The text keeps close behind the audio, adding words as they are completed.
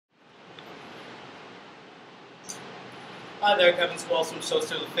Hi there, Kevin Swalls from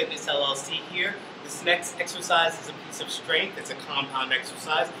Social Fitness LLC here. This next exercise is a piece of strength. It's a compound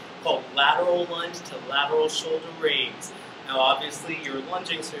exercise called lateral lunge to lateral shoulder raise. Now obviously you're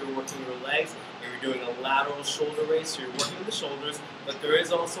lunging, so you're working your legs, and you're doing a lateral shoulder raise, so you're working the shoulders, but there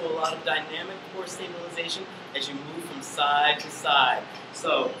is also a lot of dynamic core stabilization as you move from side to side.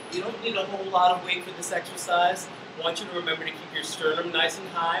 So you don't need a whole lot of weight for this exercise. I want you to remember to keep your sternum nice and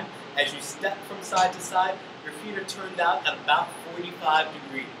high. As you step from side to side, your feet are turned out at about 45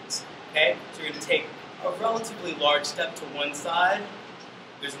 degrees. Okay? So you're going to take a relatively large step to one side.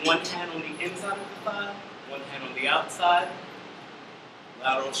 There's one hand on the inside of the thigh, one hand on the outside.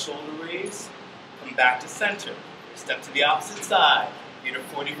 Lateral shoulder raise. Come back to center. Step to the opposite side. Feet are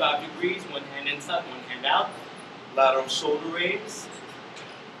 45 degrees, one hand inside, one hand out. Lateral shoulder raise.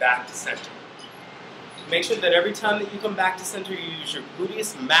 Back to center. Make sure that every time that you come back to center, you use your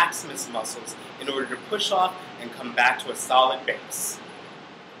gluteus maximus muscles in order to push off and come back to a solid base.